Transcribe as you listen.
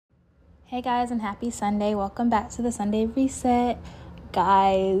Hey guys, and happy Sunday. Welcome back to the Sunday Reset.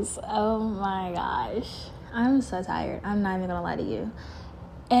 Guys, oh my gosh. I'm so tired. I'm not even gonna lie to you.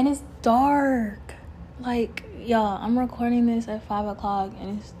 And it's dark. Y'all, I'm recording this at 5 o'clock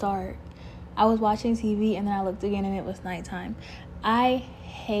and it's dark. I was watching TV and then I looked again and it was nighttime. I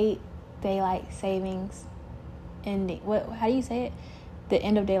hate daylight savings ending. How do you say it? The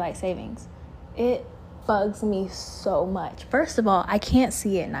end of daylight savings. It bugs me so much. First of all, I can't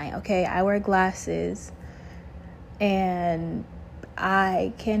see at night, okay? I wear glasses and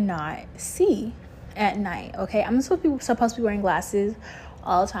I cannot see at night, okay? I'm supposed to be wearing glasses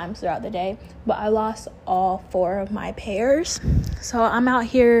all the time throughout the day, but I lost all 4 of my pairs, so I'm out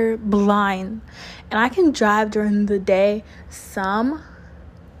here blind. And I can drive during the day some,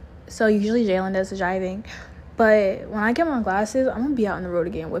 so usually Jalen does the driving. But when I get my glasses, I'm going to be out on the road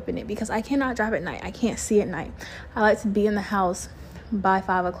again whipping it because I cannot drive at night. I can't see at night. I like to be in the house by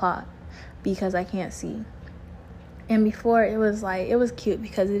 5 o'clock because I can't see. And before, it was cute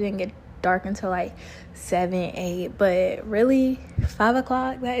because it didn't get dark until 7, 8. But really, 5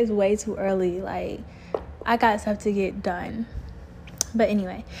 o'clock, that is way too early. I got stuff to get done. But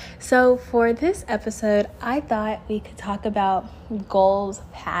anyway, so for this episode, I thought we could talk about goals,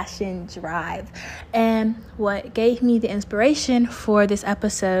 passion, drive. And what gave me the inspiration for this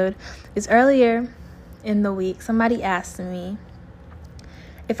episode is earlier in the week, somebody asked me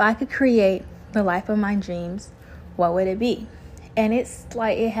if I could create the life of my dreams, what would it be? And it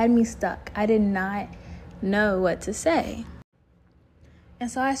had me stuck. I did not know what to say. And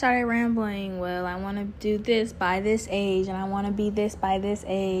so I started rambling, well, I want to do this by this age, and I want to be this by this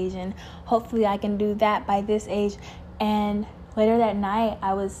age, and hopefully I can do that by this age. And later that night,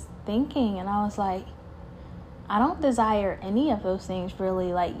 I was thinking, and I was like, I don't desire any of those things, really.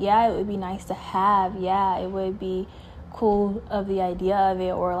 Yeah, it would be nice to have. Yeah, it would be cool of the idea of it,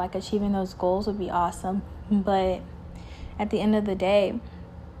 or achieving those goals would be awesome. But at the end of the day,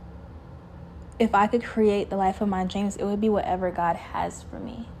 if I could create the life of my dreams, it would be whatever God has for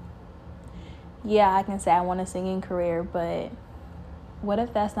me. Yeah, I can say I want a singing career, but what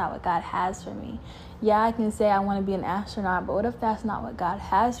if that's not what God has for me? Yeah, I can say I want to be an astronaut, but what if that's not what God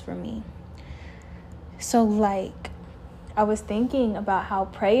has for me? So I was thinking about how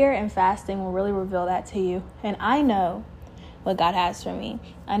prayer and fasting will really reveal that to you. And I know what God has for me.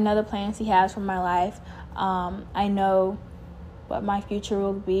 I know the plans He has for my life. I know what my future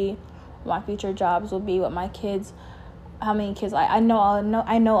will be. My future jobs will be, what my kids, how many kids, I know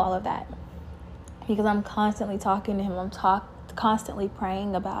all of that because I'm constantly talking to Him. I'm constantly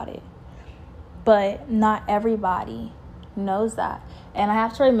praying about it. But not everybody knows that. And I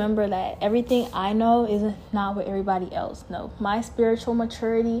have to remember that everything I know is not what everybody else knows. My spiritual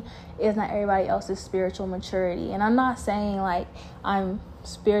maturity is not everybody else's spiritual maturity. And I'm not saying I'm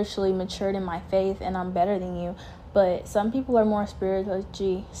spiritually matured in my faith and I'm better than you. But some people are more Some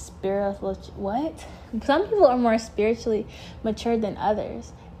people are more spiritually mature than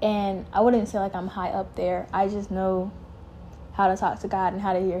others. And I wouldn't say I'm high up there. I just know how to talk to God and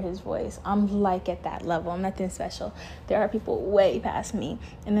how to hear His voice. I'm at that level. I'm nothing special. There are people way past me.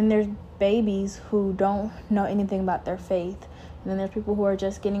 And then there's babies who don't know anything about their faith. And then there's people who are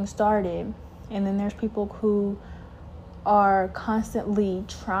just getting started. And then there's people who are constantly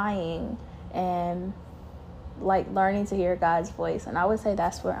trying and learning to hear God's voice. And I would say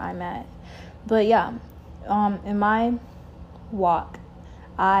that's where I'm at. But yeah, in my walk,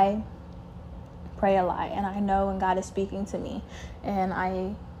 I pray a lot, and I know when God is speaking to me, and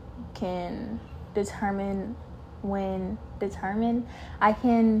I can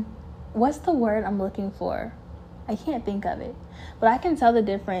what's the word I'm looking for? I can't think of it, but I can tell the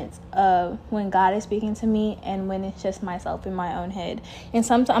difference of when God is speaking to me and when it's just myself in my own head. And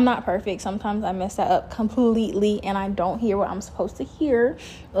sometimes I'm not perfect. Sometimes I mess that up completely and I don't hear what I'm supposed to hear,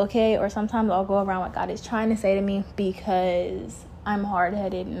 okay? Or sometimes I'll go around what God is trying to say to me because I'm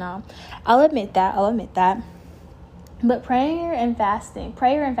hard-headed. No, I'll admit that. But prayer and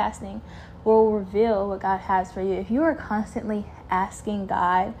fasting will reveal what God has for you. If you are constantly asking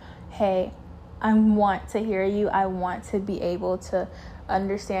God, hey, I want to hear you. I want to be able to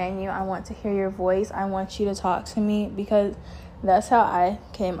understand you. I want to hear your voice. I want you to talk to me, because that's how I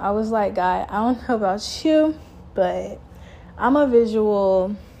came. I was like, God, I don't know about you, but I'm a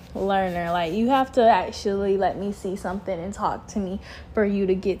visual learner. You have to actually let me see something and talk to me for you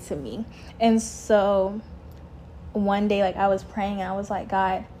to get to me. And so one day, I was praying and I was like,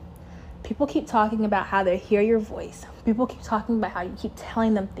 God, people keep talking about how they hear your voice. People keep talking about how you keep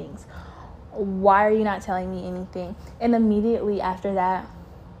telling them things. Why are you not telling me anything? And immediately after that,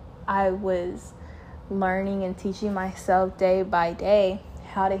 I was learning and teaching myself day by day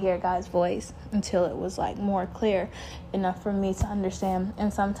how to hear God's voice until it was like more clear enough for me to understand.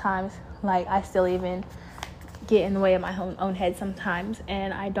 And sometimes like I still even get in the way of my own head sometimes,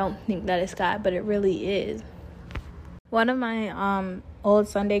 and I don't think that it's God, but it really is. One of my old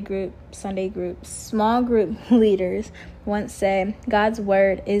Sunday group small group leaders once said, God's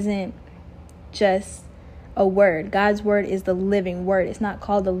word isn't just a word. God's word is the living word. It's not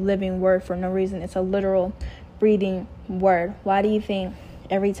called the living word for no reason. It's a literal breathing word. Why do you think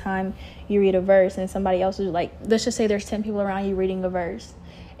every time you read a verse and somebody else is like, let's just say there's 10 people around you reading a verse,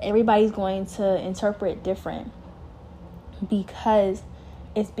 everybody's going to interpret different because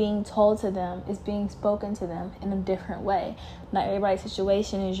it's being told to them, it's being spoken to them in a different way. Not everybody's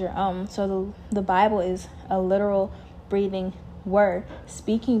situation is your own. So the Bible is a literal breathing word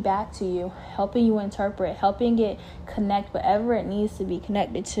speaking back to you, helping you interpret, helping it connect whatever it needs to be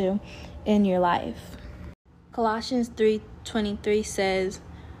connected to in your life. Colossians 3:23 says,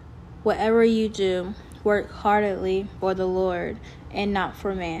 whatever you do, work heartily for the Lord and not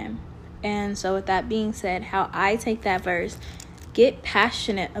for man. And so with that being said, how I take that verse, get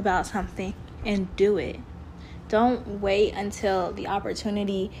passionate about something and do it. Don't wait until the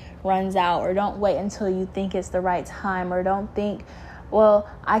opportunity runs out, or don't wait until you think it's the right time, or don't think, well,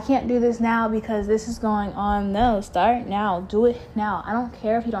 I can't do this now because this is going on. No, start now. Do it now. I don't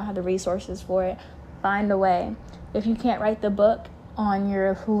care if you don't have the resources for it. Find a way. If you can't write the book on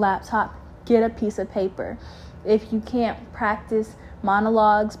your laptop, get a piece of paper. If you can't practice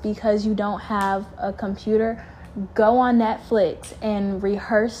monologues because you don't have a computer, go on Netflix and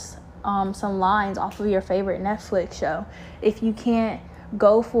rehearse some lines off of your favorite Netflix show. If you can't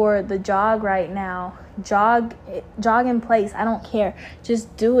go for the jog right now, jog in place. I don't care.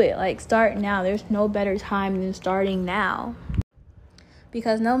 Just do it. Like, start now. There's no better time than starting now.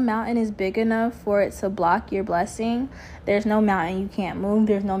 Because no mountain is big enough for it to block your blessing. There's no mountain you can't move.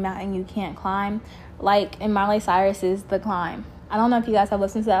 There's no mountain you can't climb. Like in Miley Cyrus's The Climb. I don't know if you guys have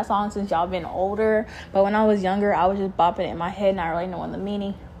listened to that song since y'all been older, but when I was younger, I was just bopping it in my head, not really knowing the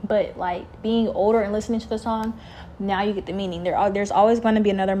meaning. But like being older and listening to the song, now you get the meaning. There's always going to be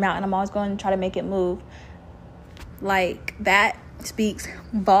another mountain. I'm always going to try to make it move. Like, that speaks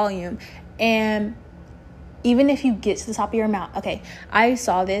volume. And even if you get to the top of your mountain, okay, I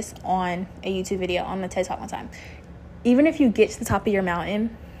saw this on a YouTube video on the TED Talk one time. Even if you get to the top of your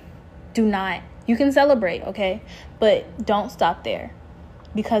mountain, you can celebrate, okay? But don't stop there,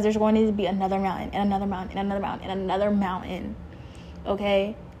 because there's going to be another mountain and another mountain and another mountain and another mountain,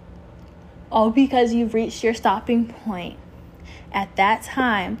 okay? All because you've reached your stopping point at that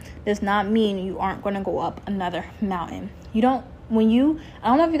time does not mean you aren't going to go up another mountain. I don't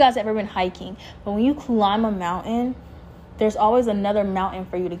know if you guys have ever been hiking, but when you climb a mountain, there's always another mountain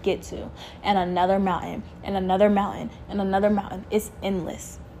for you to get to, and another mountain and another mountain and another mountain. It's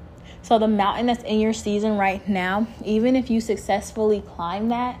endless. So the mountain that's in your season right now, even if you successfully climb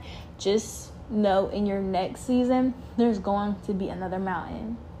that, just know in your next season, there's going to be another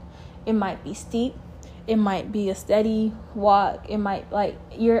mountain. It might be steep. It might be a steady walk. It might,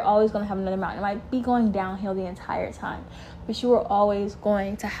 you're always going to have another mountain. It might be going downhill the entire time, but you are always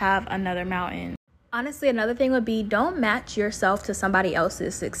going to have another mountain. Honestly, another thing would be, don't match yourself to somebody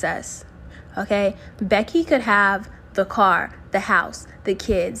else's success. Okay? Becky could have the car, the house, the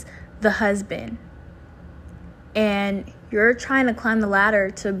kids, the husband, and you're trying to climb the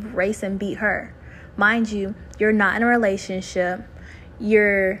ladder to race and beat her. Mind you, you're not in a relationship.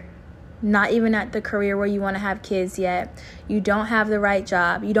 You're not even at the career where you want to have kids yet. You don't have the right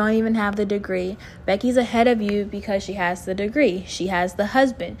job. You don't even have the degree. Becky's ahead of you because she has the degree. She has the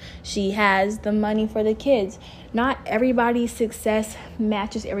husband. She has the money for the kids. Not everybody's success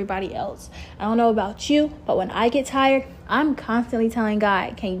matches everybody else. I don't know about you, but when I get tired, I'm constantly telling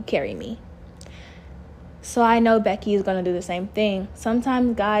God, can you carry me? So I know Becky is going to do the same thing.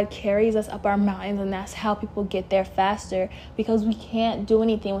 Sometimes God carries us up our mountains, and that's how people get there faster, because we can't do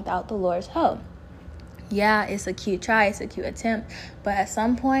anything without the Lord's help. Yeah, it's a cute try, it's a cute attempt, but at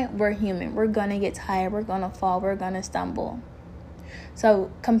some point, we're human. We're going to get tired, we're going to fall, we're going to stumble.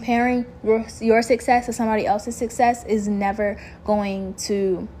 So comparing your success to somebody else's success is never going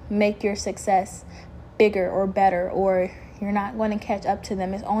to make your success bigger or better, or you're not going to catch up to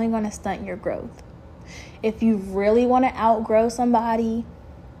them. It's only going to stunt your growth. If you really want to outgrow somebody,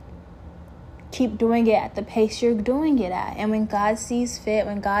 keep doing it at the pace you're doing it at. And when God sees fit,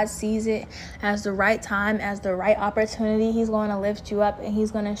 when God sees it as the right time, as the right opportunity, he's going to lift you up and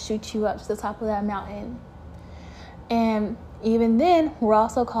he's going to shoot you up to the top of that mountain. And even then, we're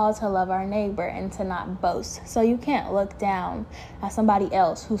also called to love our neighbor and to not boast. So you can't look down at somebody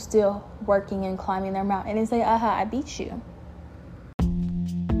else who's still working and climbing their mountain and say, aha, I beat you.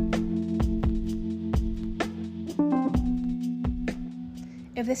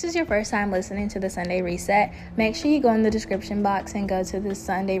 If this is your first time listening to the Sunday Reset, make sure you go in the description box and go to the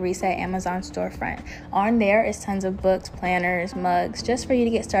Sunday Reset Amazon storefront. On there is tons of books, planners, mugs, just for you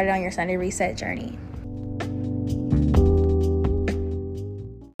to get started on your Sunday Reset journey.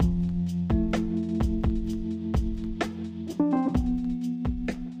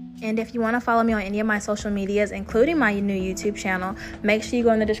 And if you want to follow me on any of my social medias, including my new YouTube channel, make sure you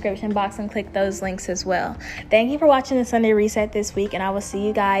go in the description box and click those links as well. Thank you for watching the Sunday Reset this week, and I will see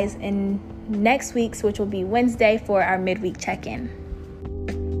you guys in next week's, which will be Wednesday, for our midweek check-in.